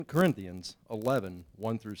Corinthians 11,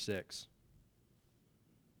 1 through 6.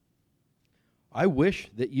 I wish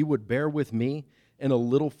that you would bear with me in a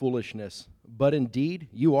little foolishness, but indeed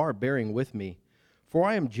you are bearing with me. For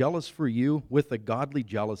I am jealous for you with a godly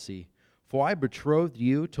jealousy. For I betrothed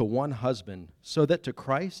you to one husband, so that to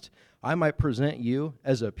Christ I might present you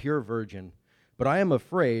as a pure virgin. But I am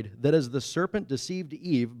afraid that as the serpent deceived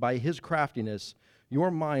Eve by his craftiness,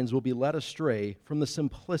 your minds will be led astray from the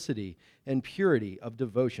simplicity and purity of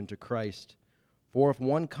devotion to Christ. For if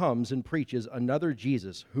one comes and preaches another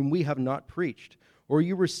Jesus whom we have not preached, or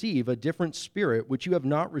you receive a different spirit which you have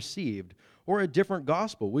not received, or a different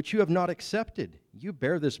gospel which you have not accepted, you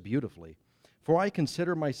bear this beautifully. For I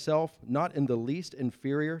consider myself not in the least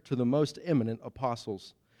inferior to the most eminent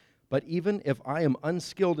apostles. But even if I am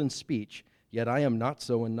unskilled in speech, yet I am not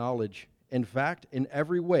so in knowledge. In fact, in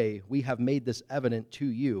every way we have made this evident to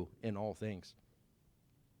you in all things.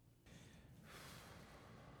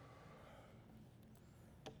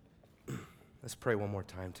 Let's pray one more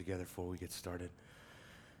time together before we get started.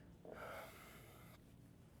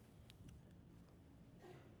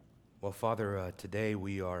 Well, Father, today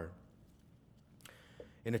we are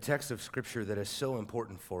in a text of Scripture that is so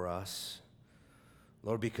important for us,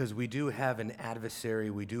 Lord, because we do have an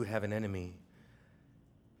adversary, we do have an enemy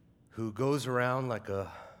who goes around like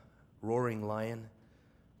a roaring lion,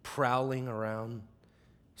 prowling around,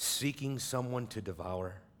 seeking someone to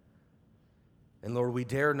devour. And Lord, we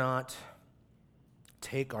dare not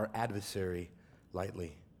take our adversary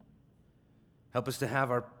lightly. Help us to have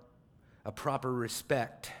a proper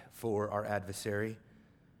respect for our adversary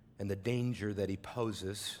and the danger that he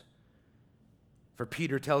poses. For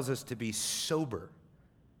Peter tells us to be sober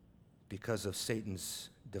because of Satan's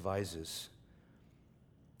devices.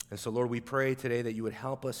 And so, Lord, we pray today that you would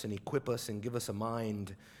help us and equip us and give us a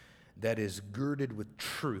mind that is girded with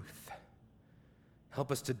truth.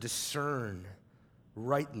 Help us to discern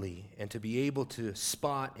rightly and to be able to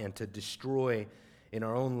spot and to destroy in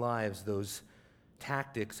our own lives those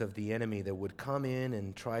tactics of the enemy that would come in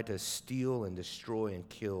and try to steal and destroy and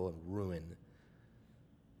kill and ruin.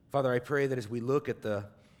 Father, I pray that as we look at the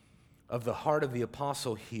heart of the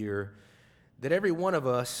apostle here, that every one of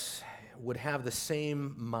us would have the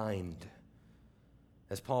same mind.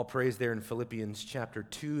 As Paul prays there in Philippians chapter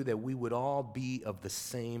 2, that we would all be of the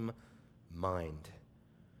same mind.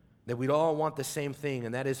 That we'd all want the same thing,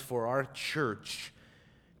 and that is for our church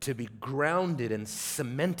to be grounded and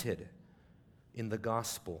cemented in the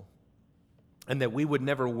gospel. And that we would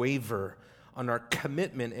never waver on our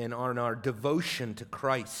commitment and on our devotion to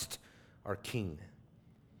Christ, our King.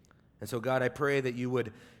 And so, God, I pray that you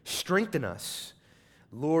would strengthen us.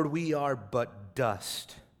 Lord, we are but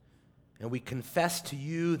dust, and we confess to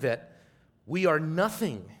you that we are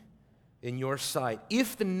nothing in your sight.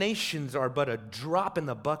 If the nations are but a drop in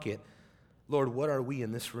the bucket, Lord, what are we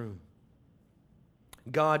in this room?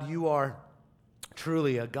 God, you are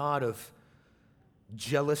truly a God of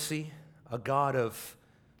jealousy, a God of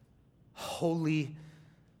holy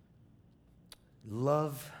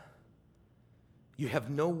love. You have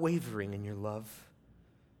no wavering in your love.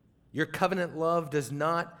 Your covenant love does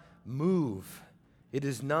not move. It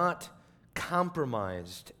is not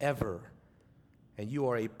compromised ever. And you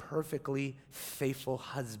are a perfectly faithful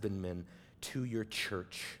husbandman to your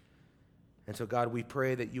church. And so, God, we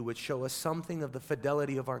pray that you would show us something of the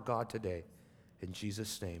fidelity of our God today. In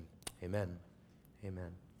Jesus' name, amen.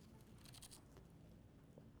 Amen.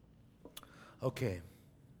 Okay.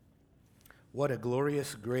 What a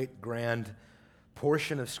glorious, great, grand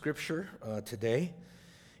portion of Scripture today.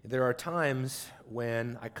 There are times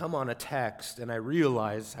when I come on a text and I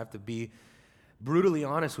realize, I have to be brutally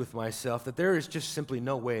honest with myself, that there is just simply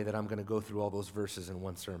no way that I'm going to go through all those verses in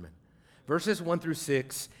one sermon. Verses 1 through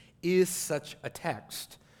 6 is such a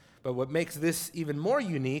text. But what makes this even more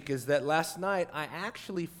unique is that last night I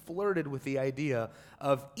actually flirted with the idea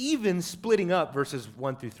of even splitting up verses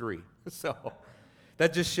 1 through 3. So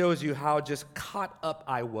that just shows you how just caught up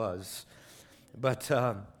I was. But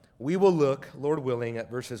we will look, Lord willing,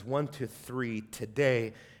 at verses 1 to 3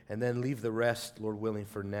 today, and then leave the rest, Lord willing,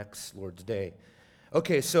 for next Lord's Day.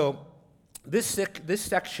 Okay, so this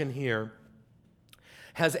section here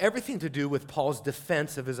has everything to do with Paul's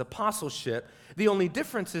defense of his apostleship. The only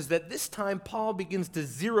difference is that this time Paul begins to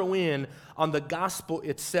zero in on the gospel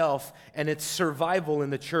itself and its survival in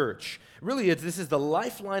the church. Really, this is the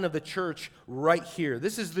lifeline of the church right here.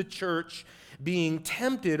 This is the church being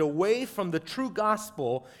tempted away from the true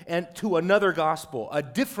gospel and to another gospel, a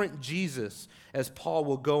different Jesus, as Paul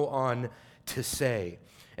will go on to say.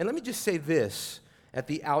 And let me just say this at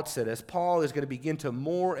the outset, as Paul is going to begin to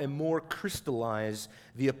more and more crystallize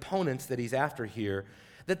the opponents that he's after here,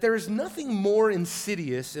 that there is nothing more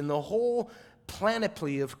insidious in the whole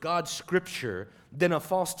panoply of God's Scripture than a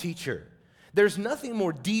false teacher. There's nothing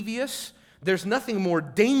more devious, there's nothing more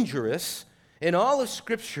dangerous in all of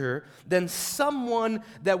Scripture than someone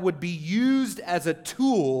that would be used as a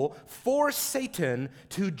tool for Satan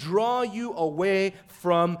to draw you away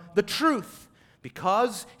from the truth.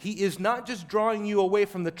 Because he is not just drawing you away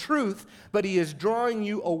from the truth, but he is drawing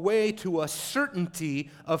you away to a certainty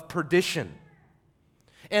of perdition.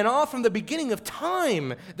 And all from the beginning of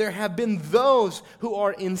time, there have been those who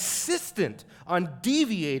are insistent on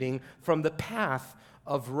deviating from the path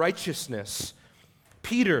of righteousness.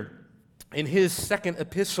 Peter, in his second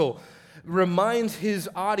epistle, reminds his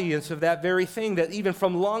audience of that very thing, that even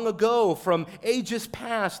from long ago, from ages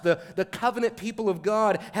past, the covenant people of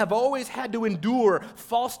God have always had to endure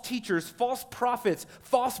false teachers, false prophets,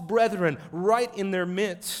 false brethren right in their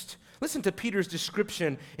midst. Listen to Peter's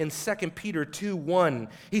description in 2 Peter 2:1.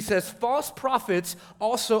 He says, false prophets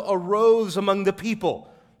also arose among the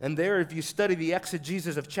people. And there, if you study the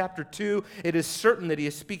exegesis of chapter 2, it is certain that he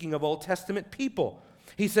is speaking of Old Testament people.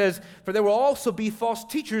 He says, for there will also be false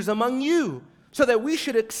teachers among you, so that we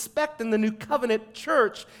should expect in the New Covenant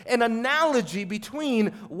church an analogy between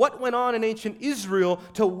what went on in ancient Israel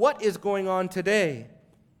to what is going on today.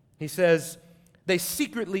 He says, they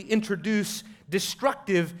secretly introduce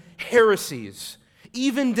destructive heresies,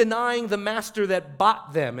 even denying the master that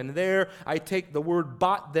bought them. And there I take the word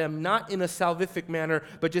bought them not in a salvific manner,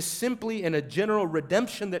 but just simply in a general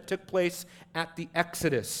redemption that took place at the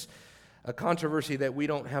Exodus. A controversy that we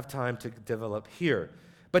don't have time to develop here.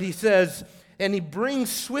 But he says, and he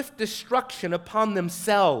brings swift destruction upon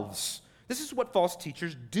themselves. This is what false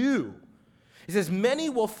teachers do. He says, many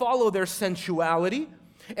will follow their sensuality,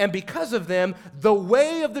 and because of them, the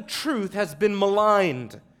way of the truth has been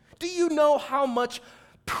maligned. Do you know how much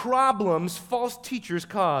problems false teachers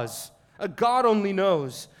cause? God only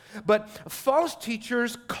knows. But false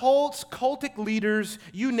teachers, cults, cultic leaders,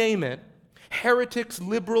 you name it, heretics,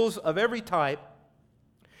 liberals of every type,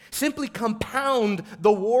 simply compound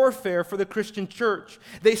the warfare for the Christian church.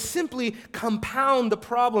 They simply compound the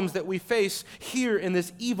problems that we face here in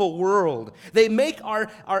this evil world. They make our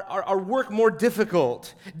work more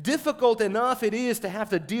difficult. Difficult enough it is to have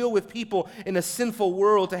to deal with people in a sinful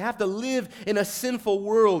world, to have to live in a sinful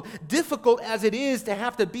world. Difficult as it is to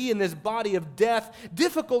have to be in this body of death.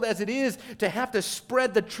 Difficult as it is to have to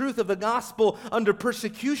spread the truth of the gospel under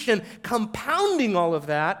persecution. Compounding all of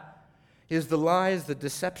that is the lies, the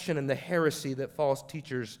deception, and the heresy that false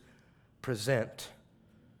teachers present.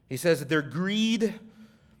 He says that in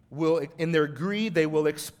their greed, they will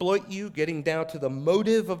exploit you, getting down to the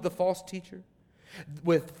motive of the false teacher,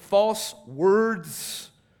 with false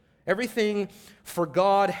words. Everything for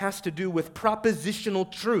God has to do with propositional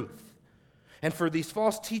truth. And for these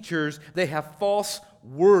false teachers, they have false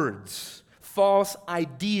words, false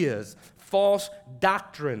ideas, false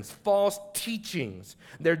doctrines, false teachings.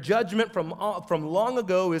 Their judgment from long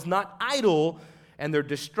ago is not idle, and their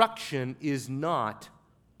destruction is not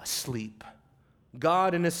asleep.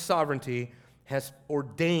 God in His sovereignty has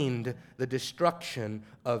ordained the destruction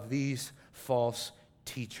of these false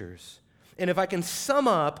teachers. And if I can sum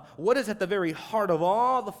up what is at the very heart of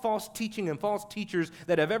all the false teaching and false teachers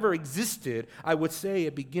that have ever existed, I would say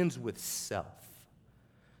it begins with self.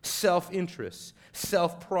 Self-interest,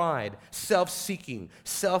 self-pride, self-seeking,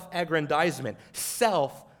 self-aggrandizement,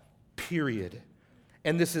 self, period.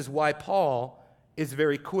 And this is why Paul is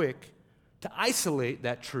very quick to isolate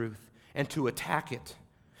that truth and to attack it.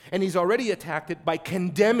 And he's already attacked it by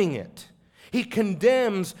condemning it. He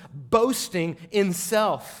condemns boasting in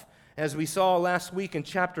self. As we saw last week in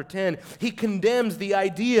chapter 10, he condemns the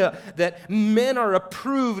idea that men are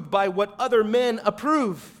approved by what other men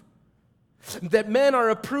approve. That men are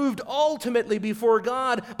approved ultimately before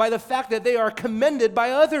God by the fact that they are commended by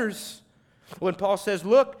others. When Paul says,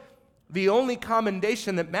 look, the only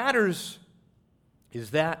commendation that matters is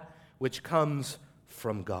that which comes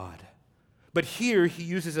from God. But here he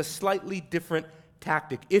uses a slightly different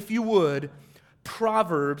tactic. If you would,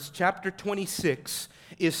 Proverbs chapter 26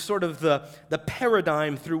 is sort of the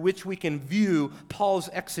paradigm through which we can view Paul's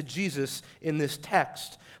exegesis in this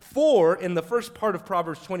text. For, in the first part of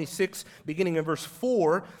Proverbs 26, beginning in verse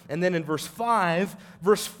 4, and then in verse 5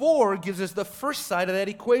 gives us the first side of that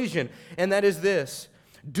equation, and that is this: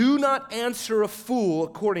 do not answer a fool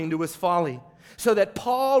according to his folly. So that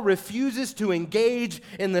Paul refuses to engage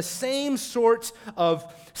in the same sorts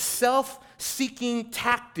of self-seeking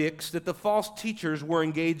tactics that the false teachers were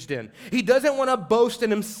engaged in. He doesn't want to boast in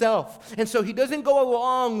himself, and so he doesn't go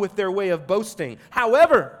along with their way of boasting.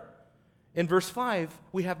 However, in verse 5,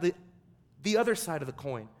 we have the other side of the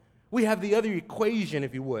coin. We have the other equation,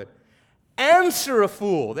 if you would. Answer a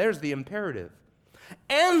fool. There's the imperative.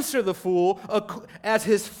 Answer the fool as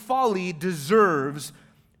his folly deserves,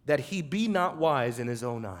 that he be not wise in his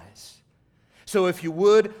own eyes. So if you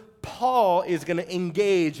would, Paul is going to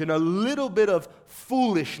engage in a little bit of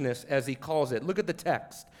foolishness, as he calls it. Look at the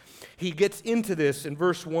text. He gets into this in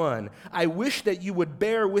verse 1. I wish that you would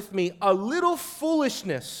bear with me a little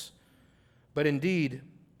foolishness, but indeed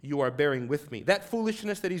you are bearing with me. That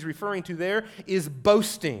foolishness that he's referring to there is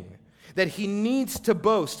boasting. That he needs to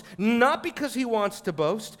boast, not because he wants to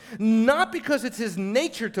boast, not because it's his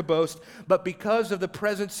nature to boast, but because of the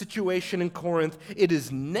present situation in Corinth. It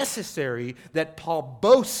is necessary that Paul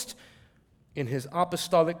boast in his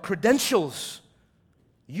apostolic credentials.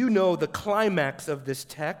 You know the climax of this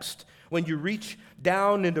text. When you reach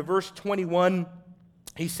down into verse 21,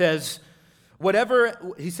 he says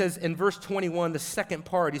in verse 21, the second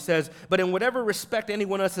part, he says, but in whatever respect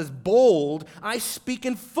anyone else is bold, I speak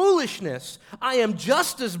in foolishness. I am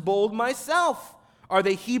just as bold myself. Are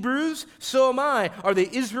they Hebrews? So am I. Are they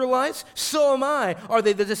Israelites? So am I. Are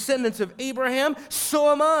they the descendants of Abraham?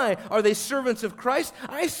 So am I. Are they servants of Christ?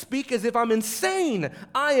 I speak as if I'm insane.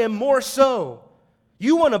 I am more so.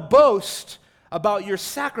 You want to boast about your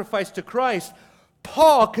sacrifice to Christ?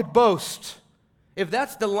 Paul could boast. If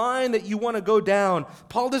that's the line that you want to go down,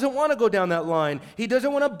 Paul doesn't want to go down that line. He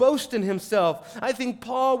doesn't want to boast in himself. I think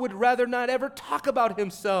Paul would rather not ever talk about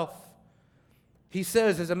himself. He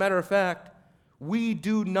says, as a matter of fact, we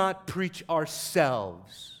do not preach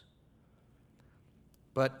ourselves.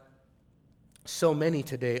 But so many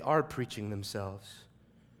today are preaching themselves,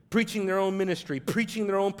 preaching their own ministry, preaching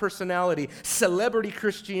their own personality, celebrity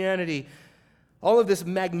Christianity. All of this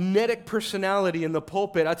magnetic personality in the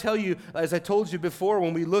pulpit. I tell you, as I told you before,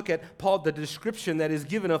 when we look at Paul, the description that is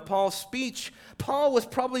given of Paul's speech, Paul was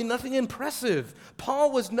probably nothing impressive.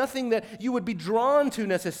 Paul was nothing that you would be drawn to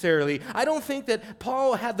necessarily. I don't think that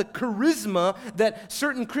Paul had the charisma that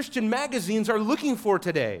certain Christian magazines are looking for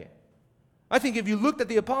today. I think if you looked at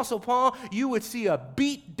the Apostle Paul, you would see a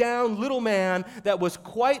beat-down little man that was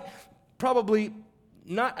quite probably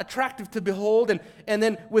not attractive to behold, and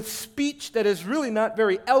then with speech that is really not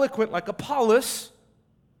very eloquent like Apollos,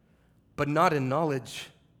 but not in knowledge.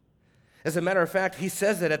 As a matter of fact, he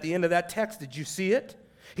says that at the end of that text. Did you see it?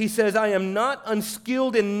 He says, I am not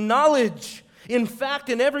unskilled in knowledge. In fact,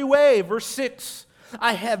 in every way, verse 6,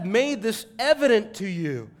 I have made this evident to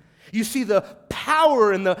you. You see, the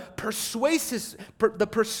power and the persuasiveness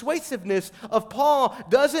of Paul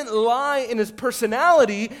doesn't lie in his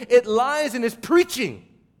personality. It lies in his preaching.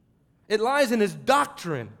 It lies in his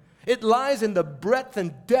doctrine. It lies in the breadth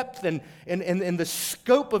and depth and the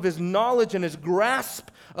scope of his knowledge and his grasp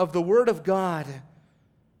of the Word of God.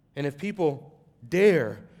 And if people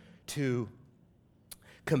dare to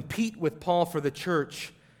compete with Paul for the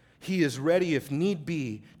church, he is ready, if need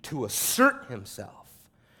be, to assert himself,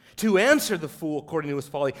 to answer the fool according to his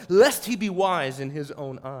folly, lest he be wise in his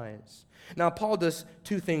own eyes. Now, Paul does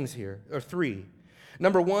two things here, or three.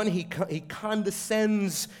 Number one, he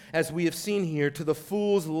condescends, as we have seen here, to the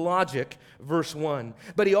fool's logic, verse 1.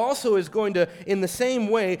 But he also is going to, in the same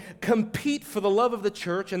way, compete for the love of the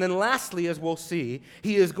church. And then lastly, as we'll see,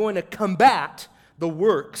 he is going to combat the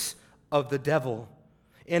works of the devil.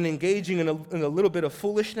 And engaging in a little bit of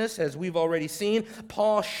foolishness, as we've already seen,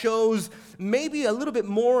 Paul shows maybe a little bit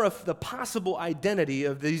more of the possible identity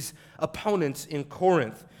of these opponents in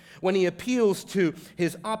Corinth. When he appeals to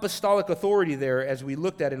his apostolic authority there, as we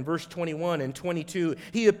looked at in verse 21 and 22,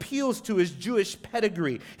 he appeals to his Jewish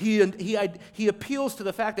pedigree. He appeals to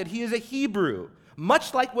the fact that he is a Hebrew,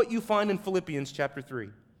 much like what you find in Philippians chapter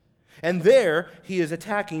 3. And there, he is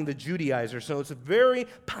attacking the Judaizers. So it's very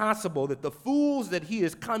possible that the fools that he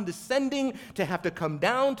is condescending to have to come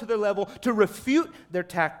down to their level to refute their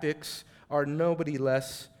tactics are no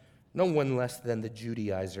one less than the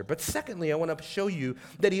Judaizer. But secondly, I want to show you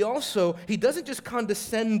that he doesn't just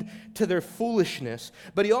condescend to their foolishness,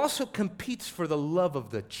 but he also competes for the love of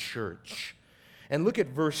the church. And look at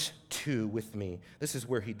verse 2 with me. This is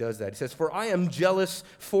where he does that. He says, for I am jealous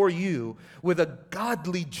for you with a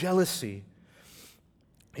godly jealousy.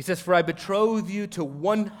 He says, for I betroth you to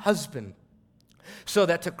one husband, so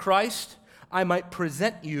that to Christ I might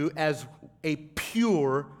present you as a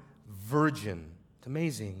pure virgin. It's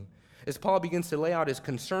amazing. As Paul begins to lay out his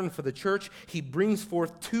concern for the church, he brings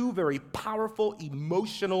forth two very powerful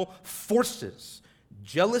emotional forces,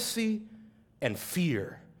 jealousy and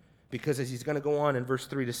fear. Because as he's going to go on in verse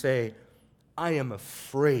 3 to say, I am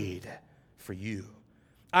afraid for you.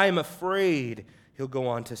 I am afraid, he'll go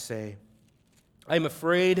on to say, I am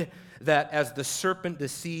afraid that as the serpent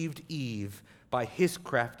deceived Eve by his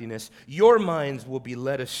craftiness, your minds will be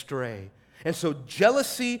led astray. And so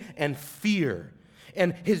jealousy and fear.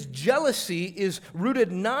 And his jealousy is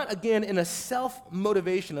rooted not, again, in a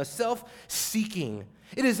self-motivation, a self-seeking.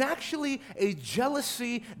 It is actually a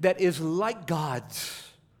jealousy that is like God's.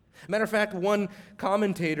 Matter of fact, one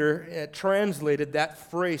commentator translated that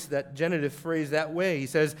phrase, that genitive phrase, that way. He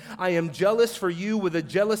says, I am jealous for you with a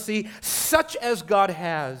jealousy such as God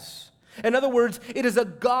has. In other words, it is a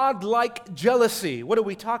God-like jealousy. What are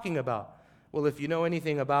we talking about? Well, if you know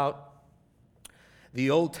anything about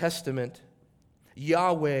the Old Testament,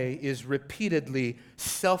 Yahweh is repeatedly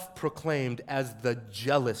self-proclaimed as the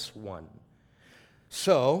jealous one.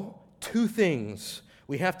 So, two things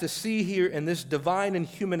we have to see here in this divine and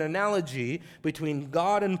human analogy between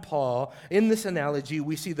God and Paul. In this analogy,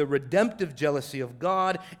 we see the redemptive jealousy of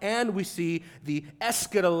God, and we see the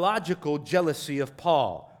eschatological jealousy of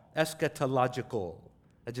Paul. Eschatological.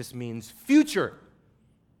 That just means future.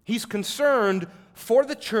 He's concerned for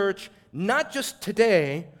the church, not just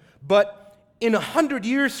today, but in 100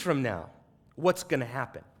 years from now, what's going to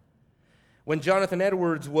happen. When Jonathan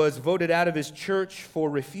Edwards was voted out of his church for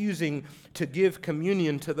refusing to give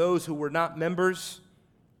communion to those who were not members,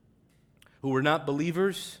 who were not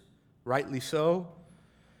believers, rightly so,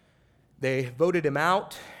 they voted him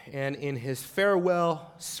out, and in his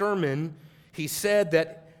farewell sermon, he said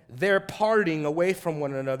that their parting away from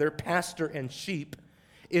one another, pastor and sheep,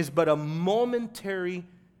 is but a momentary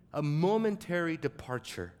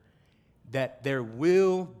departure, that there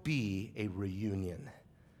will be a reunion.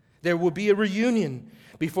 There will be a reunion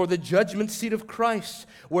before the judgment seat of Christ,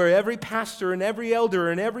 where every pastor and every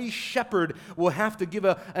elder and every shepherd will have to give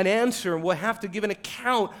an answer and will have to give an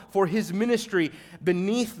account for his ministry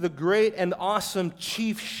beneath the great and awesome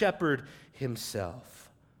chief shepherd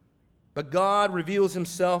himself. But God reveals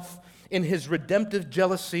himself in his redemptive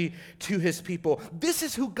jealousy to his people. This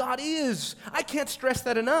is who God is. I can't stress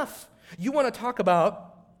that enough. You want to talk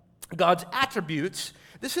about God's attributes?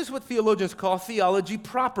 This is what theologians call theology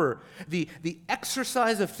proper, the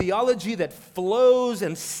exercise of theology that flows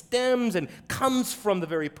and stems and comes from the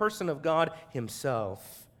very person of God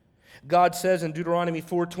himself. God says in Deuteronomy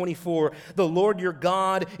 4:24, the Lord your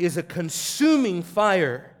God is a consuming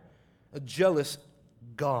fire, a jealous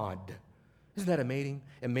God. Isn't that amazing?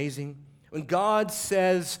 Amazing. When God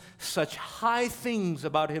says such high things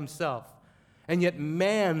about himself, and yet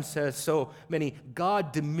man says so many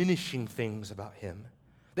God-diminishing things about him.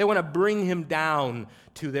 They want to bring him down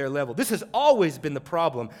to their level. This has always been the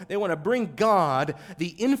problem. They want to bring God,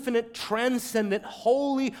 the infinite, transcendent,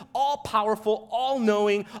 holy, all-powerful,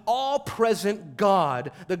 all-knowing, all-present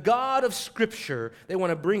God, the God of Scripture. They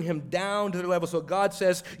want to bring him down to their level. So God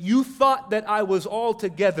says, you thought that I was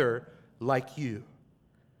altogether like you.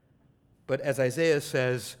 But as Isaiah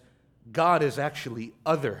says, God is actually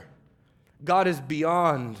other. God is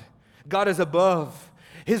beyond. God is above.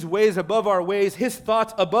 His ways above our ways, his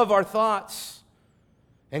thoughts above our thoughts.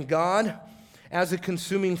 And God, as a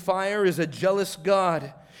consuming fire, is a jealous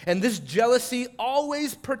God. And this jealousy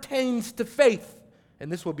always pertains to faith.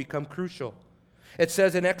 And this will become crucial. It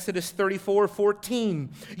says in Exodus 34:14,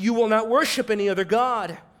 you will not worship any other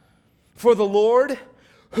God. For the Lord,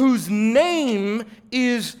 whose name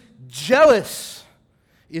is jealous,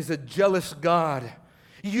 is a jealous God.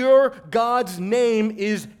 Your God's name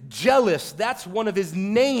is jealous. That's one of his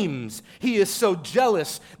names. He is so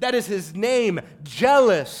jealous. That is his name,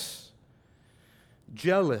 jealous.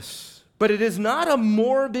 Jealous. But it is not a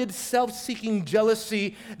morbid, self-seeking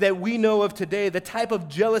jealousy that we know of today, the type of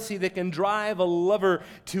jealousy that can drive a lover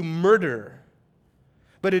to murder.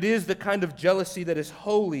 But it is the kind of jealousy that is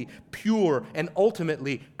holy, pure, and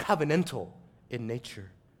ultimately covenantal in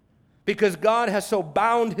nature. Because God has so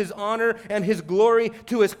bound his honor and his glory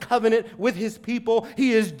to his covenant with his people,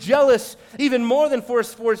 he is jealous even more than for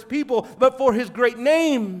his people, but for his great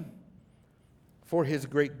name, for his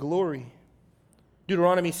great glory.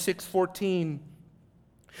 Deuteronomy 6:14,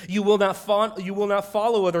 you will not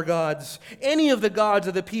follow other gods, any of the gods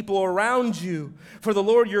of the people around you, for the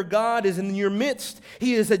Lord your God is in your midst.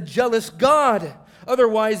 He is a jealous God.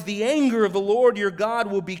 Otherwise, the anger of the Lord your God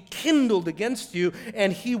will be kindled against you,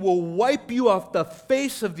 and he will wipe you off the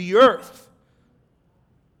face of the earth.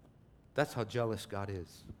 That's how jealous God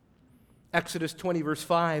is. Exodus 20, verse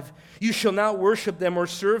 5, you shall not worship them or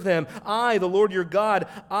serve them. I, the Lord your God,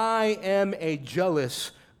 I am a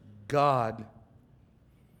jealous God.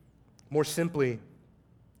 More simply,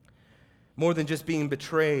 more than just being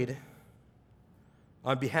betrayed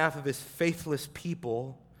on behalf of his faithless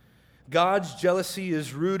people, God's jealousy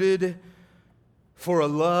is rooted for a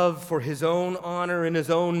love for his own honor and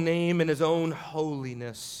his own name and his own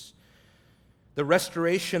holiness. The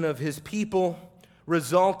restoration of his people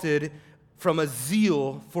resulted from a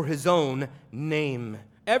zeal for his own name.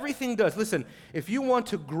 Everything does. Listen, if you want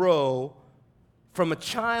to grow from a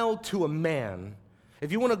child to a man,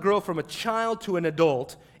 if you want to grow from a child to an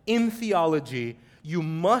adult in theology, you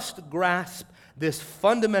must grasp this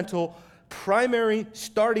fundamental, primary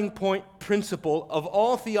starting point principle of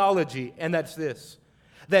all theology, and that's this: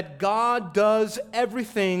 that God does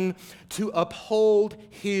everything to uphold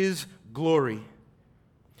his glory.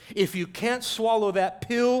 If you can't swallow that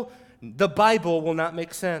pill, the Bible will not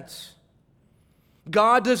make sense.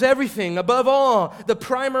 God does everything. Above all, the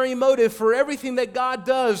primary motive for everything that God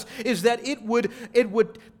does is that it would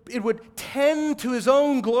tend to his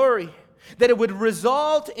own glory, that it would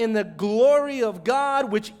result in the glory of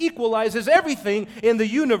God, which equalizes everything in the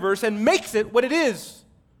universe and makes it what it is.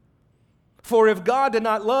 For if God did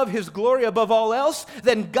not love his glory above all else,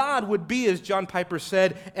 then God would be, as John Piper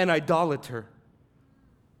said, an idolater.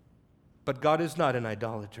 But God is not an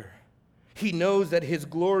idolater. He knows that his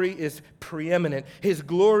glory is preeminent. His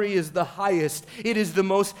glory is the highest. It's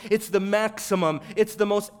the maximum. It's the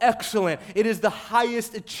most excellent. It is the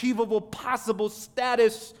highest achievable possible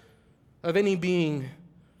status of any being.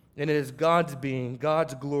 And it is God's being,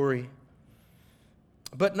 God's glory.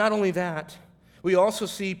 But not only that, we also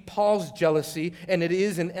see Paul's jealousy, and it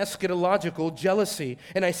is an eschatological jealousy.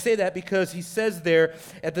 And I say that because he says there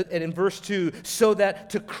in verse 2, so that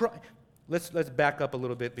to Christ. Let's back up a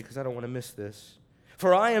little bit because I don't want to miss this.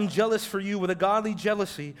 For I am jealous for you with a godly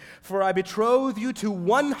jealousy, for I betroth you to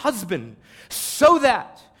one husband, so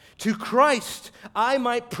that to Christ I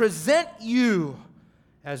might present you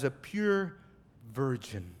as a pure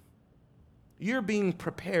virgin. You're being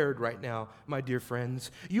prepared right now, my dear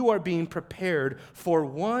friends. You are being prepared for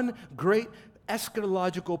one great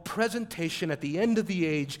eschatological presentation at the end of the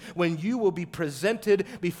age when you will be presented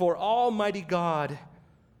before Almighty God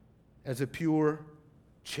as a pure,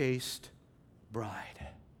 chaste bride.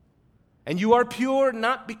 And you are pure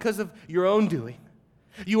not because of your own doing.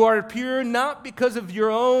 You are pure not because of your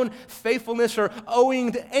own faithfulness or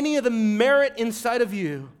owing to any of the merit inside of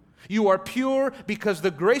you. You are pure because the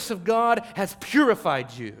grace of God has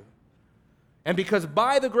purified you. And because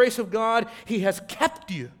by the grace of God, he has kept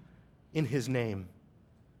you in his name.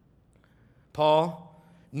 Paul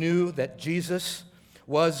knew that Jesus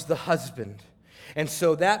was the husband. And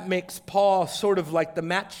so that makes Paul sort of like the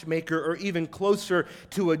matchmaker, or even closer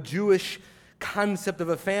to a Jewish concept of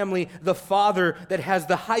a family, the father that has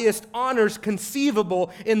the highest honors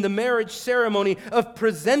conceivable in the marriage ceremony of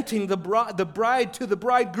presenting the bride to the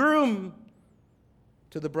bridegroom.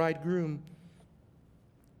 To the bridegroom.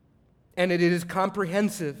 And it is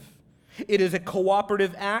comprehensive. It is a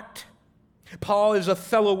cooperative act. Paul is a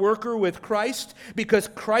fellow worker with Christ because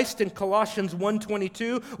Christ in Colossians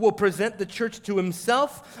 1:22 will present the church to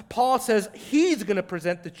himself. Paul says he's going to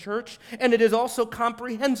present the church, and it is also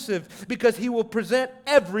comprehensive because he will present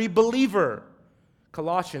every believer.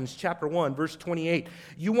 Colossians chapter 1, verse 28.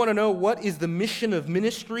 You want to know what is the mission of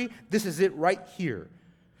ministry? This is it right here.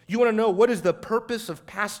 You want to know what is the purpose of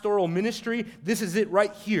pastoral ministry? This is it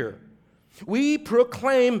right here. We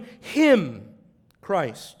proclaim him,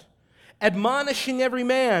 Christ, admonishing every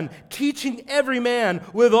man, teaching every man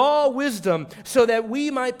with all wisdom, so that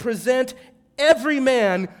we might present every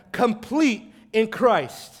man complete in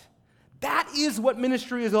Christ. That is what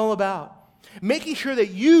ministry is all about. Making sure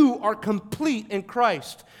that you are complete in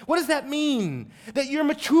Christ. What does that mean? That you're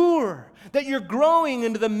mature, that you're growing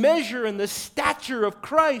into the measure and the stature of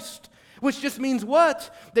Christ. Which just means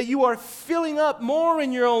what? That you are filling up more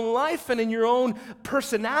in your own life and in your own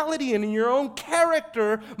personality and in your own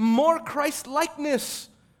character, more Christ-likeness.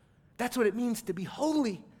 That's what it means to be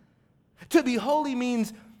holy. To be holy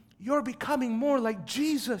means you're becoming more like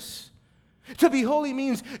Jesus. To be holy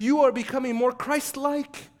means you are becoming more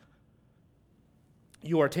Christ-like.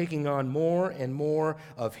 You are taking on more and more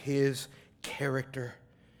of his character.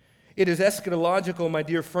 It is eschatological, my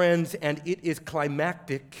dear friends, and it is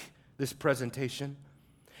climactic. This presentation.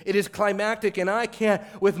 It is climactic, and I can't,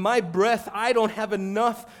 with my breath, I don't have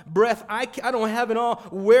enough breath. I don't have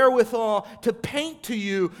enough wherewithal to paint to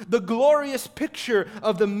you the glorious picture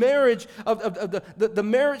of the marriage, of the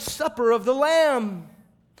marriage supper of the Lamb.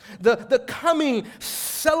 The coming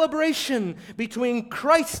celebration between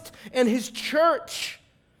Christ and his church.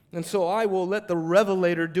 And so I will let the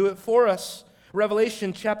Revelator do it for us.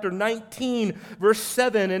 Revelation chapter 19, verse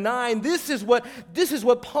 7 and 9. This is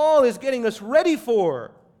what Paul is getting us ready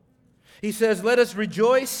for. He says, let us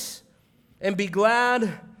rejoice and be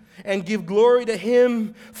glad, and give glory to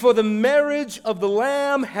him, for the marriage of the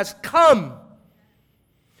Lamb has come,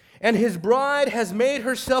 and his bride has made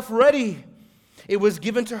herself ready. It was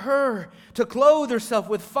given to her to clothe herself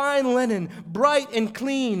with fine linen, bright and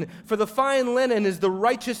clean, for the fine linen is the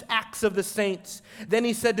righteous acts of the saints. Then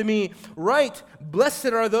he said to me, Write, blessed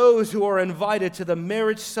are those who are invited to the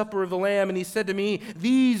marriage supper of the Lamb. And he said to me,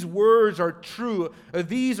 These are true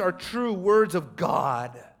words of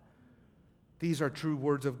God. These are true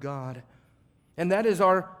words of God. And that is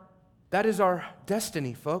our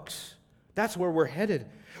destiny, folks. That's where we're headed.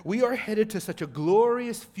 We are headed to such a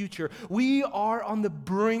glorious future. We are on the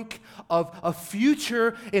brink of a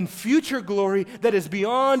future in future glory that is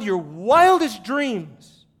beyond your wildest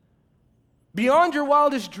dreams. Beyond your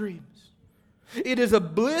wildest dreams. It is a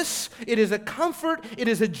bliss, it is a comfort, it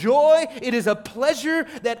is a joy, it is a pleasure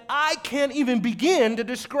that I can't even begin to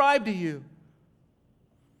describe to you.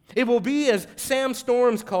 It will be, as Sam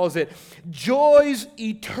Storms calls it, joy's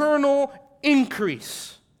eternal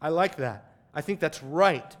increase. I like that. I think that's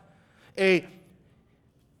right. A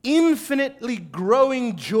infinitely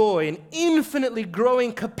growing joy, an infinitely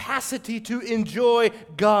growing capacity to enjoy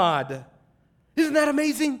God. Isn't that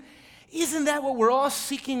amazing? Isn't that what we're all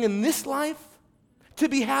seeking in this life? To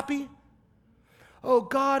be happy? Oh,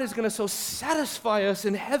 God is going to so satisfy us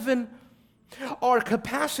in heaven. Our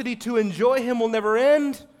capacity to enjoy Him will never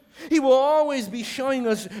end. He will always be showing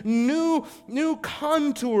us new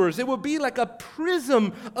contours. It will be like a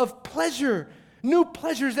prism of pleasure. New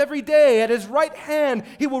pleasures every day. At His right hand,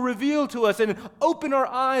 He will reveal to us and open our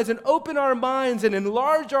eyes and open our minds and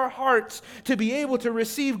enlarge our hearts to be able to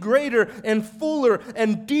receive greater and fuller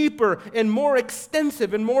and deeper and more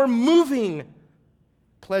extensive and more moving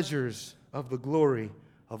pleasures of the glory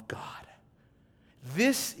of God.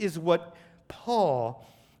 This is what Paul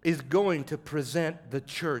is going to present the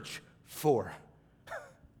church for.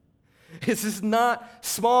 This is not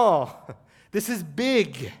small. This is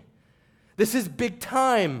big. This is big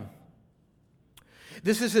time.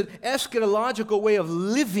 This is an eschatological way of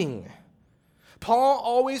living. Paul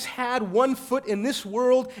always had one foot in this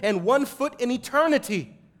world and one foot in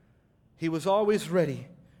eternity. He was always ready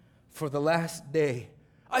for the last day.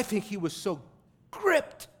 I think he was so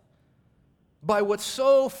gripped by what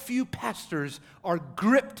so few pastors are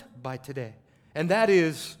gripped by today, and that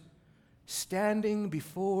is standing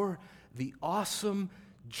before the awesome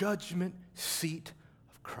judgment seat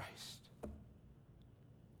of Christ.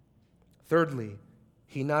 Thirdly,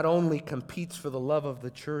 he not only competes for the love of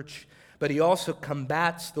the church, but he also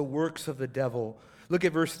combats the works of the devil. Look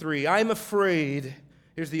at verse 3. I'm afraid.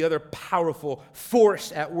 Here's the other powerful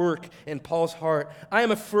force at work in Paul's heart. I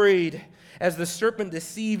am afraid, as the serpent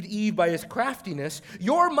deceived Eve by his craftiness,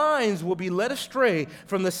 your minds will be led astray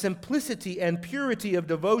from the simplicity and purity of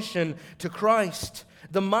devotion to Christ.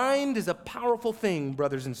 The mind is a powerful thing,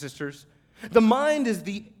 brothers and sisters. The mind is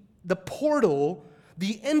the portal,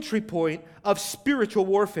 the entry point of spiritual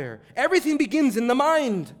warfare. Everything begins in the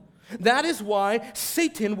mind. That is why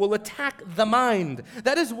Satan will attack the mind.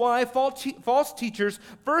 That is why false teachers,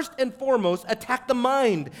 first and foremost, attack the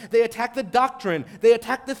mind. They attack the doctrine. They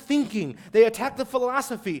attack the thinking. They attack the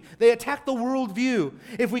philosophy. They attack the worldview.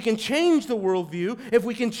 If we can change the worldview, if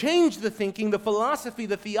we can change the thinking, the philosophy,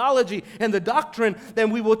 the theology, and the doctrine, then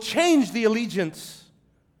we will change the allegiance.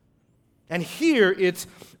 And here it's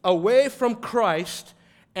away from Christ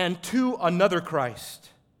and to another Christ.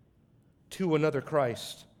 To another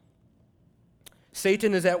Christ.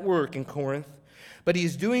 Satan is at work in Corinth, but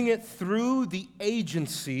he's doing it through the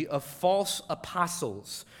agency of false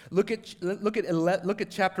apostles. Look at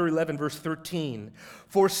chapter 11, verse 13.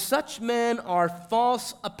 For such men are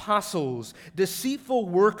false apostles, deceitful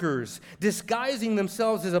workers, disguising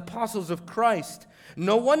themselves as apostles of Christ.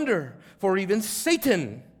 No wonder, for even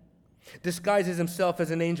Satan disguises himself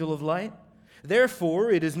as an angel of light.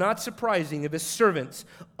 Therefore, it is not surprising if his servants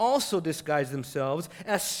also disguise themselves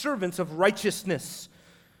as servants of righteousness,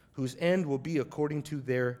 whose end will be according to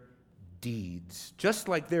their deeds. Just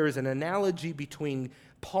like there is an analogy between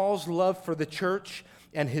Paul's love for the church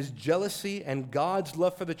and his jealousy, and God's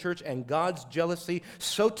love for the church and God's jealousy,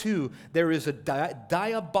 so too there is a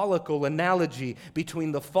diabolical analogy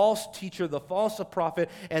between the false teacher, the false prophet,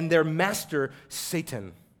 and their master,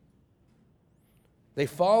 Satan. They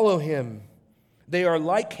follow him. They are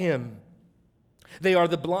like him. They are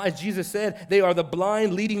the blind, as Jesus said, they are the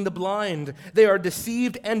blind leading the blind. They are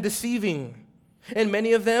deceived and deceiving. And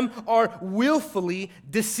many of them are willfully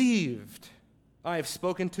deceived. I have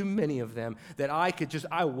spoken to many of them that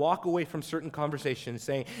I walk away from certain conversations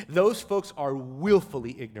saying, those folks are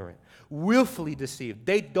willfully ignorant, willfully deceived.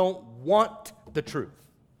 They don't want the truth.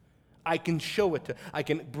 I can show it to, I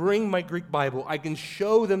can bring my Greek Bible, I can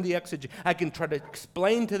show them the exegesis, I can try to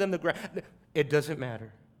explain to them the grammar. It doesn't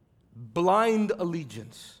matter. Blind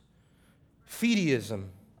allegiance, fideism,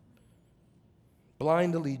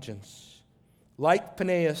 blind allegiance. Like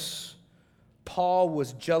Phineas, Paul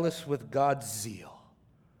was jealous with God's zeal,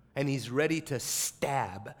 and he's ready to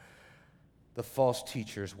stab the false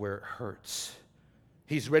teachers where it hurts.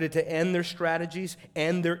 He's ready to end their strategies,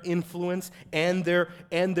 and their influence, and their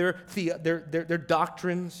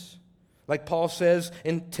doctrines. Like Paul says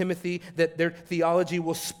in Timothy, that their theology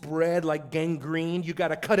will spread like gangrene. You got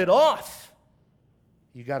to cut it off.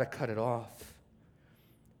 You got to cut it off.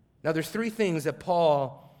 Now, there's three things that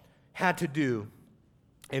Paul had to do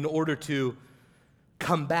in order to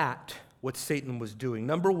combat what Satan was doing.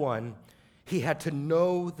 Number one, he had to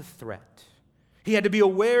know the threat. He had to be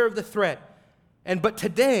aware of the threat. But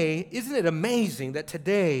today, isn't it amazing that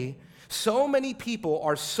today so many people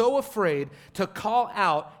are so afraid to call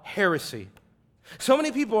out heresy? So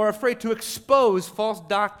many people are afraid to expose false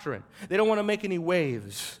doctrine. They don't want to make any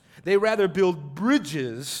waves. They rather build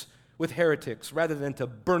bridges with heretics rather than to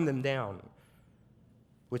burn them down,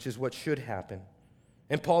 which is what should happen.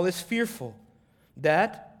 And Paul is fearful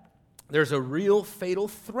that there's a real fatal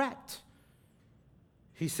threat.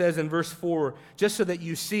 He says in verse 4, just so that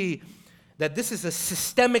you see that this is a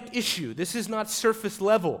systemic issue. This is not surface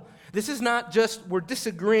level. This is not just we're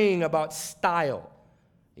disagreeing about style.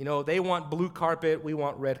 You know, they want blue carpet, we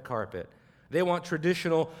want red carpet. They want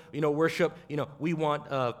traditional, worship, we want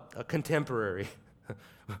a contemporary.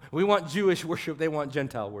 We want Jewish worship, they want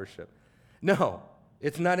Gentile worship. No,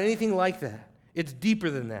 it's not anything like that. It's deeper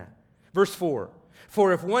than that. Verse 4,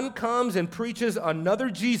 for if one comes and preaches another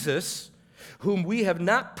Jesus, whom we have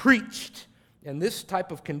not preached, and this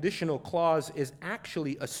type of conditional clause is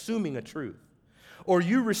actually assuming a truth, or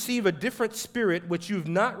you receive a different spirit which you've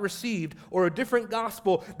not received, or a different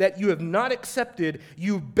gospel that you have not accepted,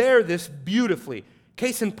 you bear this beautifully.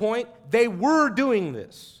 Case in point, they were doing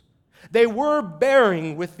this. They were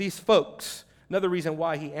bearing with these folks. Another reason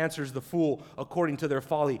why he answers the fool according to their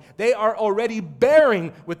folly. They are already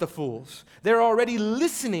bearing with the fools. They're already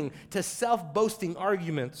listening to self-boasting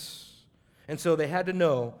arguments. And so they had to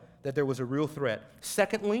know that there was a real threat.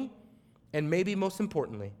 Secondly, and maybe most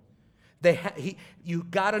importantly, you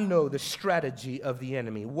got to know the strategy of the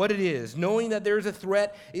enemy, what it is. Knowing that there's a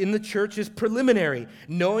threat in the church is preliminary.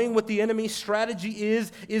 Knowing what the enemy's strategy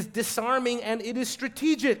is disarming, and it is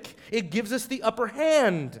strategic. It gives us the upper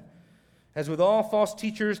hand. As with all false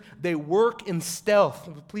teachers, they work in stealth.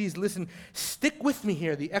 Please listen, stick with me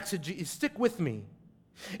here, the exegesis, stick with me.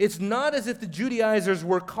 It's not as if the Judaizers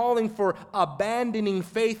were calling for abandoning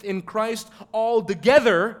faith in Christ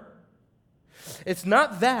altogether. It's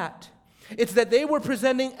not that. It's that they were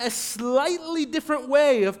presenting a slightly different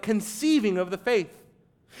way of conceiving of the faith.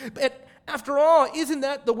 But after all, isn't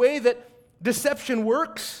that the way that deception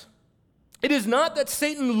works? It is not that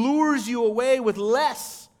Satan lures you away with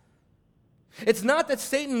less. It's not that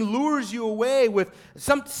Satan lures you away with,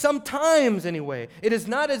 sometimes anyway. It is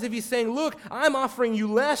not as if he's saying, look, I'm offering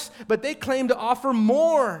you less, but they claim to offer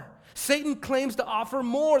more. Satan claims to offer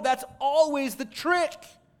more. That's always the trick.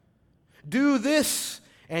 Do this,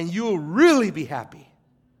 and you'll really be happy.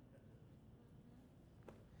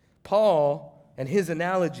 Paul and his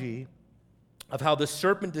analogy of how the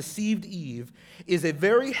serpent deceived Eve is a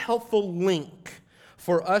very helpful link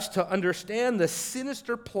for us to understand the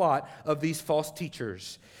sinister plot of these false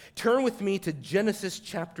teachers. Turn with me to Genesis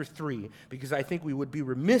chapter 3, because I think we would be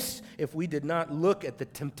remiss if we did not look at the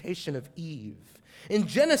temptation of Eve. In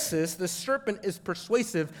Genesis, the serpent is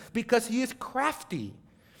persuasive because he is crafty.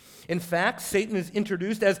 In fact, Satan is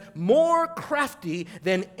introduced as more crafty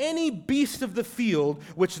than any beast of the field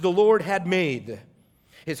which the Lord had made.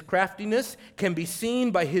 His craftiness can be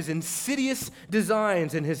seen by his insidious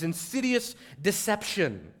designs and his insidious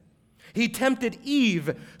deception. He tempted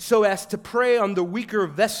Eve so as to prey on the weaker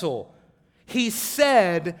vessel. He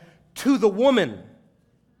said to the woman.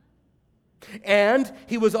 And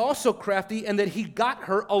he was also crafty in that he got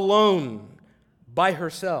her alone by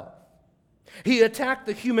herself. He attacked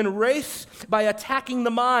the human race by attacking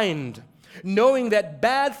the mind, knowing that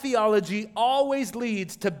bad theology always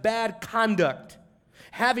leads to bad conduct.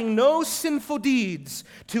 Having no sinful deeds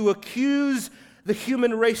to accuse the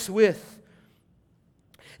human race with.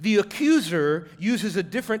 The accuser uses a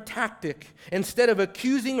different tactic. Instead of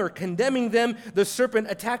accusing or condemning them, the serpent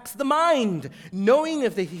attacks the mind, knowing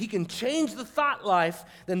if he can change the thought life,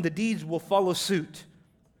 then the deeds will follow suit.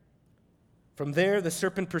 From there, the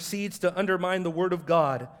serpent proceeds to undermine the word of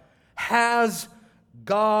God. Has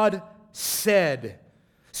God said?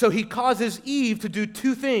 So he causes Eve to do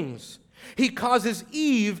two things. He causes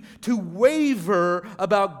Eve to waver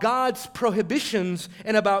about God's prohibitions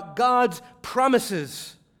and about God's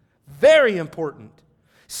promises. Very important.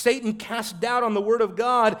 Satan cast doubt on the word of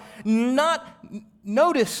God, not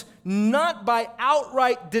by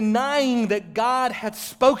outright denying that God had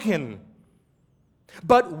spoken,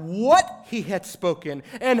 but what he had spoken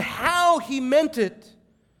and how he meant it.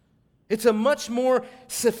 It's a much more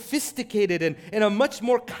sophisticated and a much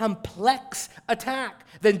more complex attack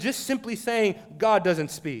than just simply saying God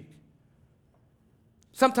doesn't speak.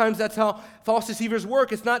 Sometimes that's how false deceivers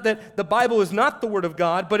work. It's not that the Bible is not the Word of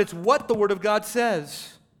God, but it's what the Word of God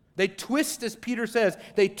says. They twist, as Peter says,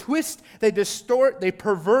 they twist, they distort, they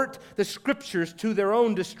pervert the Scriptures to their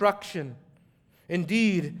own destruction.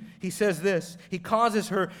 Indeed, he says this, he causes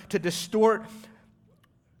her to distort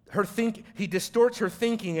he distorts her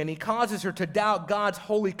thinking, and he causes her to doubt God's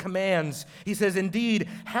holy commands. He says, indeed,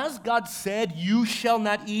 has God said, you shall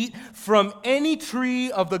not eat from any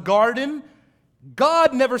tree of the garden?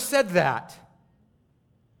 God never said that.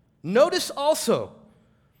 Notice also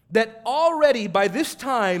that already by this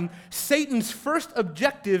time, Satan's first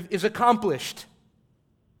objective is accomplished.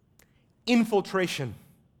 Infiltration.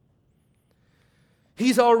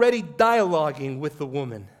 He's already dialoguing with the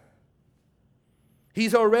woman.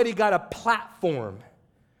 He's already got a platform.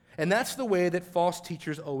 And that's the way that false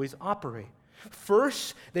teachers always operate.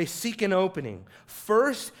 First, they seek an opening.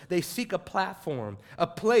 First, they seek a platform, a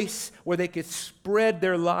place where they could spread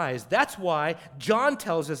their lies. That's why John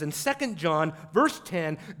tells us in 2 John, verse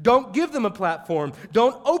 10, don't give them a platform.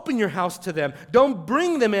 Don't open your house to them. Don't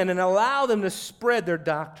bring them in and allow them to spread their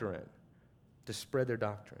doctrine.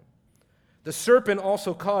 The serpent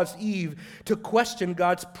also caused Eve to question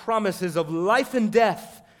God's promises of life and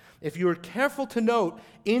death. If you were careful to note,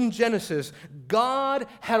 in Genesis, God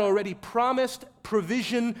had already promised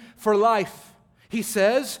provision for life. He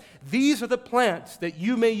says, these are the plants that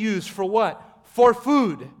you may use for what? For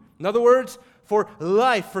food. In other words, for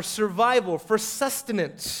life, for survival, for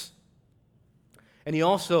sustenance. And he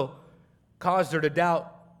also caused her to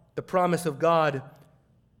doubt the promise of God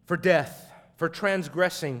for death, for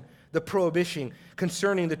transgressing the prohibition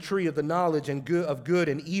concerning the tree of the knowledge of good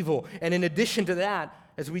and evil. And in addition to that,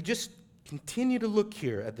 as we just continue to look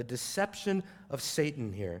here at the deception of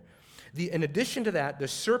Satan here, in addition to that, the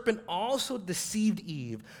serpent also deceived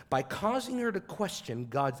Eve by causing her to question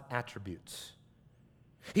God's attributes.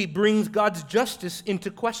 He brings God's justice into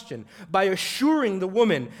question by assuring the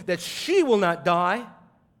woman that she will not die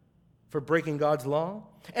for breaking God's law.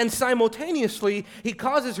 And simultaneously, he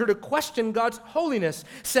causes her to question God's holiness,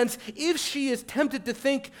 since if she is tempted to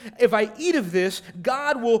think, if I eat of this,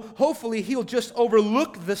 God will, hopefully, he'll just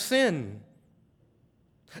overlook the sin.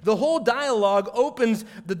 The whole dialogue opens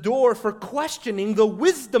the door for questioning the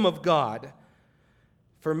wisdom of God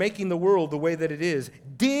for making the world the way that it is.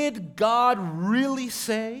 Did God really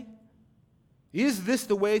say? Is this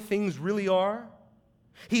the way things really are?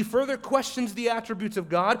 He further questions the attributes of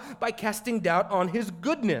God by casting doubt on his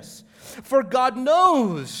goodness. For God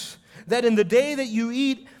knows that in the day that you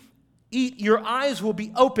eat, your eyes will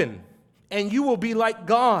be open, and you will be like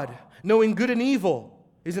God, knowing good and evil.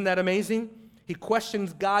 Isn't that amazing? He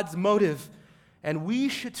questions God's motive, and we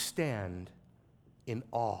should stand in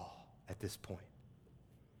awe at this point.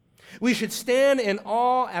 We should stand in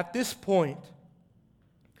awe at this point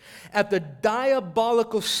at the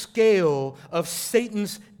diabolical scale of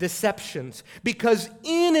Satan's deceptions, because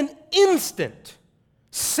in an instant,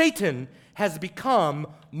 Satan has become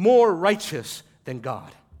more righteous than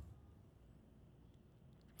God.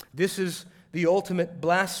 This is the ultimate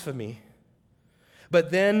blasphemy.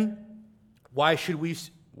 But then, why should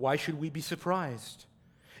we be surprised?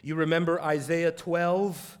 You remember Isaiah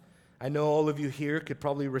 12? I know all of you here could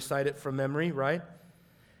probably recite it from memory, right?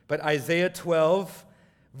 But Isaiah 12,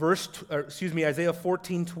 Isaiah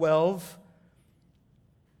 14:12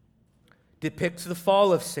 depicts the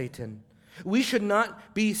fall of Satan. We should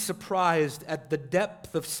not be surprised at the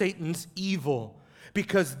depth of Satan's evil,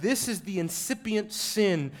 because this is the incipient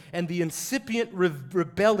sin and the incipient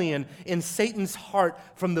rebellion in Satan's heart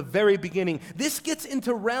from the very beginning. This gets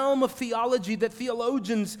into realm of theology that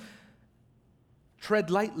theologians tread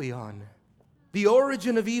lightly on. The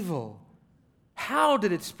origin of evil. How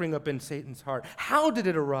did it spring up in Satan's heart? How did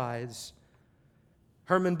it arise?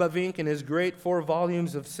 Herman Bavinck, in his great 4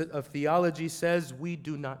 volumes of theology, says, we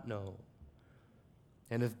do not know.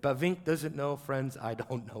 And if Bavinck doesn't know, friends, I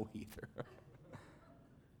don't know either.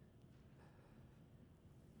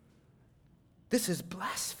 This is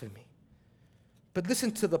blasphemy. But listen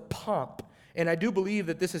to the pomp And I do believe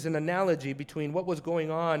that this is an analogy between what was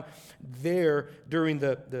going on there during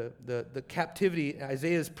the captivity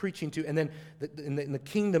Isaiah is preaching to, and then in the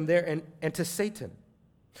kingdom there, and to Satan.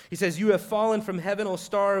 He says, "You have fallen from heaven, O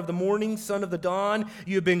star of the morning, son of the dawn.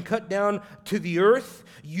 You have been cut down to the earth.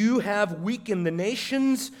 You have weakened the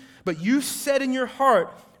nations, but you said in your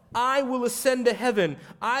heart, I will ascend to heaven.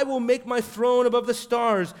 I will make my throne above the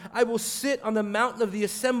stars. I will sit on the mountain of the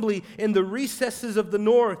assembly in the recesses of the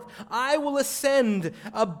north. I will ascend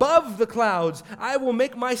above the clouds. I will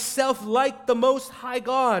make myself like the Most High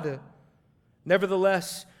God.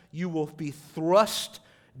 Nevertheless, you will be thrust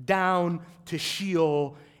down to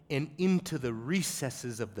Sheol and into the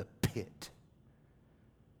recesses of the pit."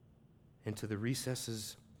 Into the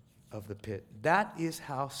recesses of the pit. That is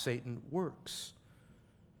how Satan works.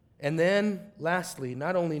 And then, lastly,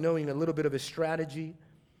 not only knowing a little bit of his strategy,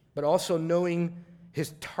 but also knowing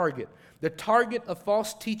his target. The target of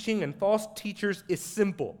false teaching and false teachers is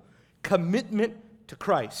simple: commitment to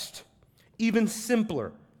Christ. Even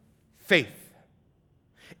simpler, faith.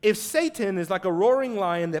 If Satan is like a roaring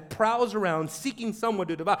lion that prowls around seeking someone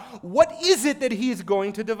to devour, what is it that he is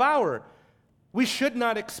going to devour? We should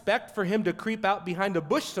not expect for him to creep out behind a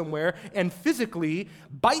bush somewhere and physically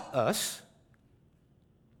bite us.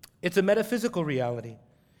 It's a metaphysical reality.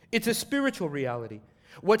 It's a spiritual reality.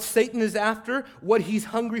 What Satan is after, what he's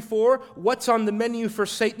hungry for, what's on the menu for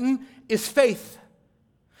Satan is faith.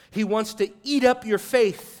 He wants to eat up your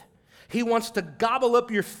faith. He wants to gobble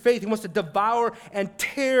up your faith. He wants to devour and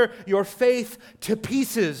tear your faith to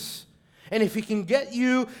pieces. And if he can get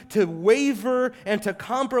you to waver and to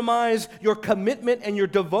compromise your commitment and your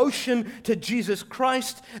devotion to Jesus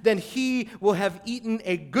Christ, then he will have eaten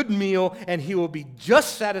a good meal and he will be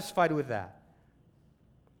just satisfied with that.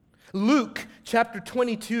 Luke chapter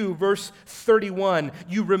 22, verse 31.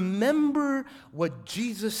 You remember what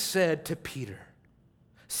Jesus said to Peter.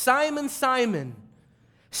 "Simon, Simon,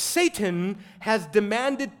 Satan has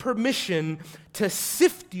demanded permission to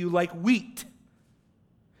sift you like wheat.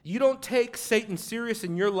 You don't take Satan serious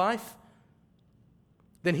in your life,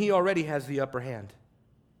 then he already has the upper hand."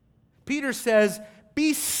 Peter says,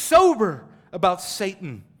 be sober about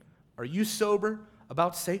Satan. Are you sober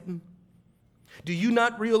about Satan? Do you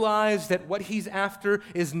not realize that what he's after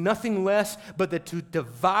is nothing less but that to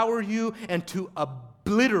devour you and to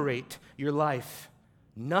obliterate your life?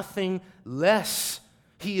 Nothing less.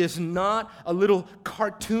 He is not a little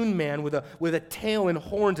cartoon man with a tail and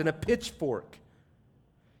horns and a pitchfork.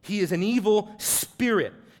 He is an evil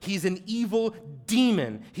spirit. He's an evil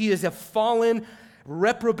demon. He is a fallen,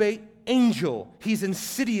 reprobate angel. He's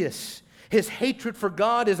insidious. His hatred for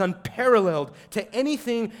God is unparalleled to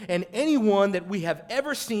anything and anyone that we have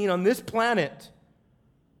ever seen on this planet.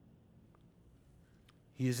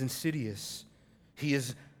 He is insidious. He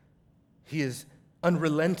is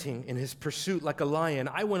unrelenting in his pursuit like a lion.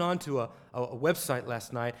 I went on to a website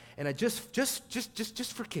last night, and I just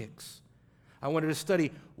for kicks, I wanted to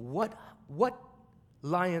study what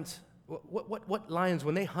lions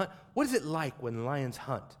when they hunt. What is it like when lions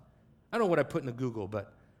hunt? I don't know what I put into Google,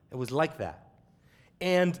 but it was like that.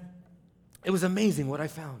 And it was amazing what I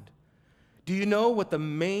found. Do you know what the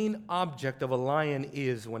main object of a lion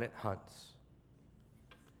is when it hunts?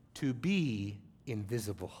 To be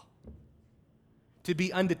invisible. To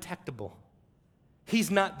be undetectable.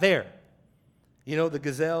 He's not there. You know, the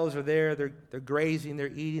gazelles are there, they're grazing, they're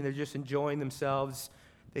eating, they're just enjoying themselves.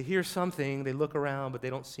 They hear something, they look around, but they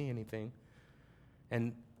don't see anything.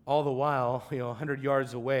 And all the while, 100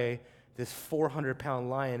 yards away, this 400-pound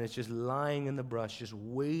lion is just lying in the brush, just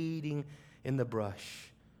waiting in the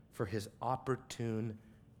brush for his opportune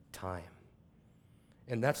time.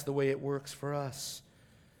 And that's the way it works for us.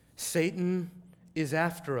 Satan is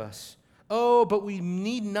after us. Oh, but we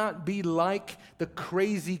need not be like the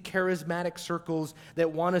crazy charismatic circles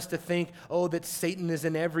that want us to think, that Satan is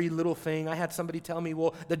in every little thing. I had somebody tell me,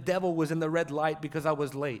 the devil was in the red light because I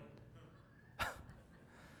was late.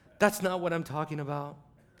 That's not what I'm talking about.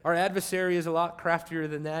 Our adversary is a lot craftier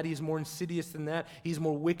than that. He's more insidious than that. He's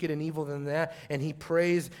more wicked and evil than that. And he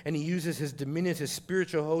prays and he uses his dominions, his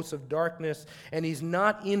spiritual hosts of darkness. And he's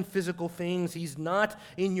not in physical things. He's not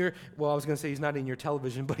in your, I was going to say he's not in your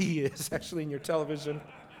television, but he is actually in your television.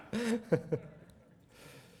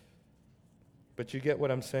 But you get what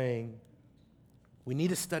I'm saying. We need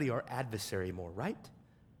to study our adversary more, right?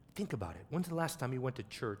 Think about it. When's the last time you went to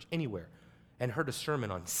church anywhere and heard a sermon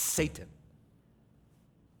on Satan?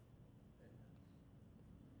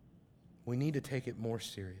 We need to take it more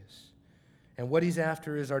serious. And what he's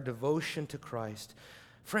after is our devotion to Christ.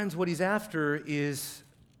 Friends, what he's after is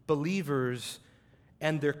believers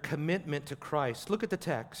and their commitment to Christ. Look at the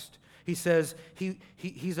text. He says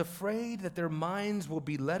he's afraid that their minds will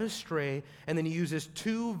be led astray, and then he uses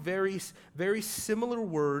two very, very similar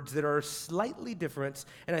words that are slightly different,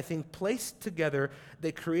 and I think placed together,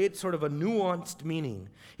 they create sort of a nuanced meaning.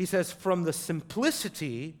 He says, from the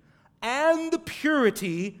simplicity and the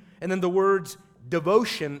purity, and then the words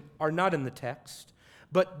devotion are not in the text,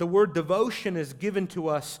 but the word devotion is given to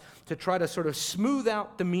us to try to sort of smooth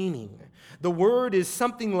out the meaning. The word is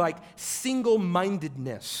something like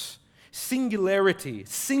single-mindedness, singularity,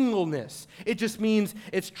 singleness. It just means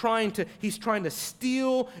he's trying to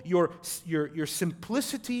steal your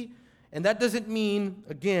simplicity, and that doesn't mean,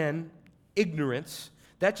 again, ignorance.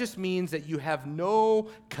 That just means that you have no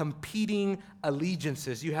competing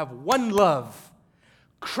allegiances. You have one love.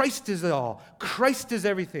 Christ is it all. Christ is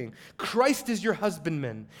everything. Christ is your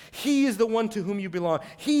husbandman. He is the one to whom you belong.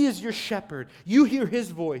 He is your shepherd. You hear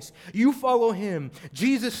his voice. You follow him.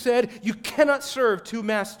 Jesus said you cannot serve two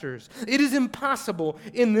masters. It is impossible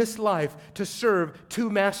in this life to serve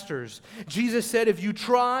two masters. Jesus said if you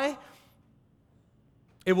try,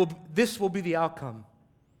 this will be the outcome.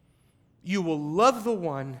 You will love the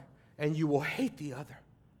one and you will hate the other.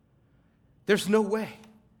 There's no way.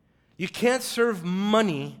 You can't serve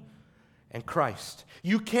money and Christ.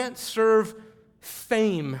 You can't serve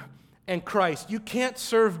fame and Christ. You can't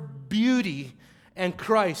serve beauty and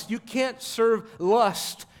Christ. You can't serve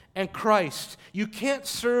lust and Christ. You can't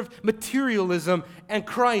serve materialism and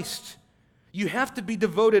Christ. You have to be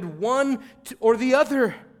devoted one or the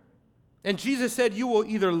other. And Jesus said you will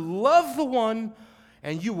either love the one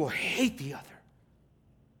and you will hate the other.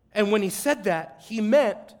 And when he said that, he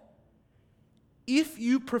meant, if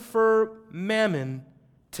you prefer mammon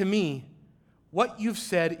to me, what you've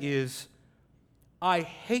said is, I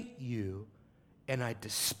hate you and I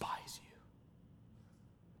despise you.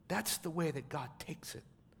 That's the way that God takes it.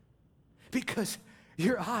 Because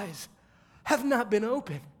your eyes have not been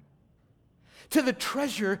open to the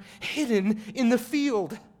treasure hidden in the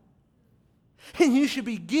field. And you should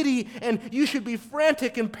be giddy and you should be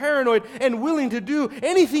frantic and paranoid and willing to do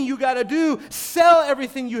anything you got to do, sell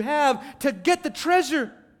everything you have to get the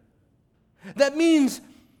treasure. That means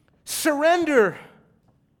surrender.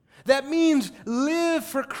 That means live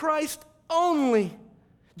for Christ only.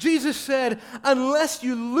 Jesus said, unless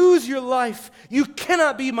you lose your life, you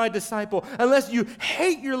cannot be my disciple. Unless you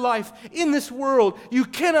hate your life in this world, you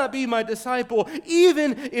cannot be my disciple.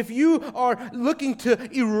 Even if you are looking to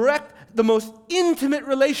erect the most intimate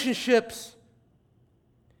relationships.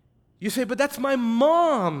 You say, but that's my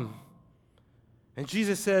mom. And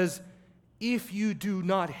Jesus says, if you do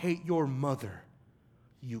not hate your mother,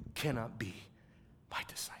 you cannot be my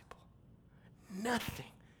disciple. Nothing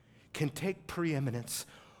can take preeminence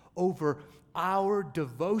over our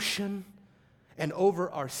devotion and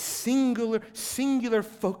over our singular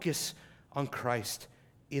focus on Christ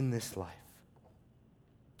in this life.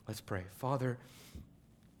 Let's pray. Father,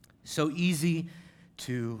 so easy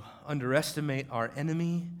to underestimate our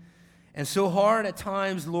enemy, and so hard at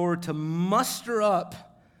times, Lord, to muster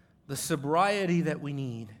up the sobriety that we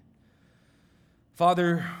need.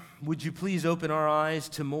 Father, would you please open our eyes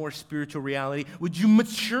to more spiritual reality? Would you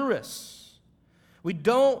mature us? We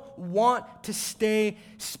don't want to stay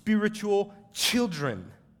spiritual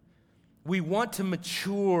children. We want to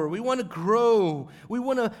mature. We want to grow. We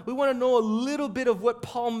want to know a little bit of what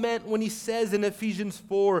Paul meant when he says in Ephesians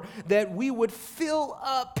 4 that we would fill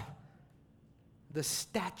up the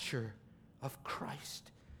stature of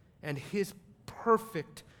Christ and his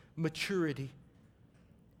perfect maturity,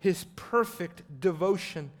 his perfect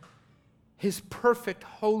devotion, his perfect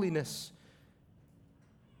holiness.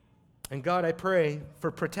 And God, I pray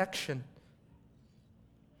for protection.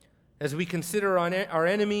 As we consider our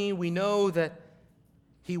enemy, we know that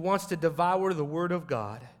he wants to devour the Word of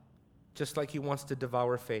God, just like he wants to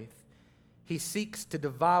devour faith. He seeks to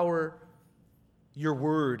devour your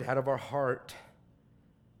Word out of our heart.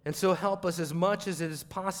 And so help us as much as it is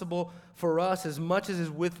possible for us, as much as is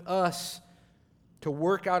with us, to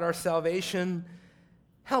work out our salvation.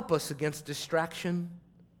 Help us against distraction.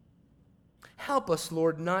 Help us,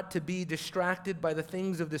 Lord, not to be distracted by the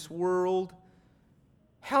things of this world.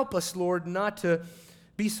 Help us, Lord, not to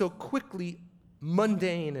be so quickly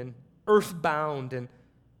mundane and earthbound. And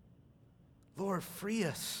Lord, free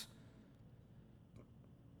us.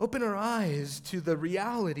 Open our eyes to the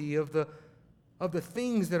reality of the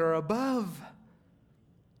things that are above.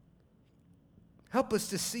 Help us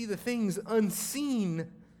to see the things unseen.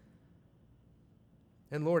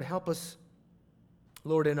 And Lord, help us,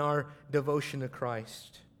 Lord, in our devotion to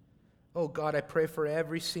Christ. Oh God, I pray for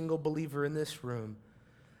every single believer in this room.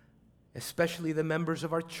 especially the members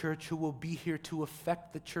of our church who will be here to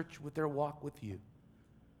affect the church with their walk with you.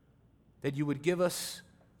 That you would give us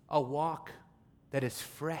a walk that is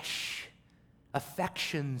fresh,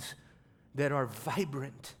 affections that are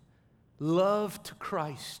vibrant, love to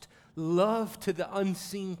Christ, love to the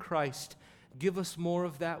unseen Christ. Give us more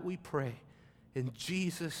of that, we pray. In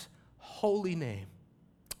Jesus' holy name,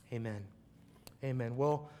 amen. Amen.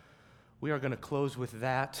 Well, we are going to close with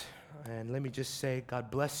that. And let me just say, God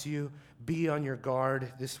bless you. Be on your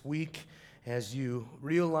guard this week as you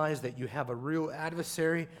realize that you have a real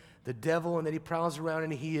adversary, the devil, and that he prowls around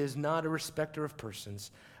and he is not a respecter of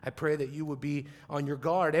persons. I pray that you would be on your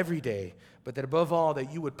guard every day, but that above all,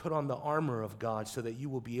 that you would put on the armor of God so that you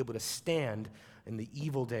will be able to stand in the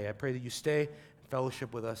evil day. I pray that you stay in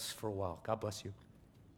fellowship with us for a while. God bless you.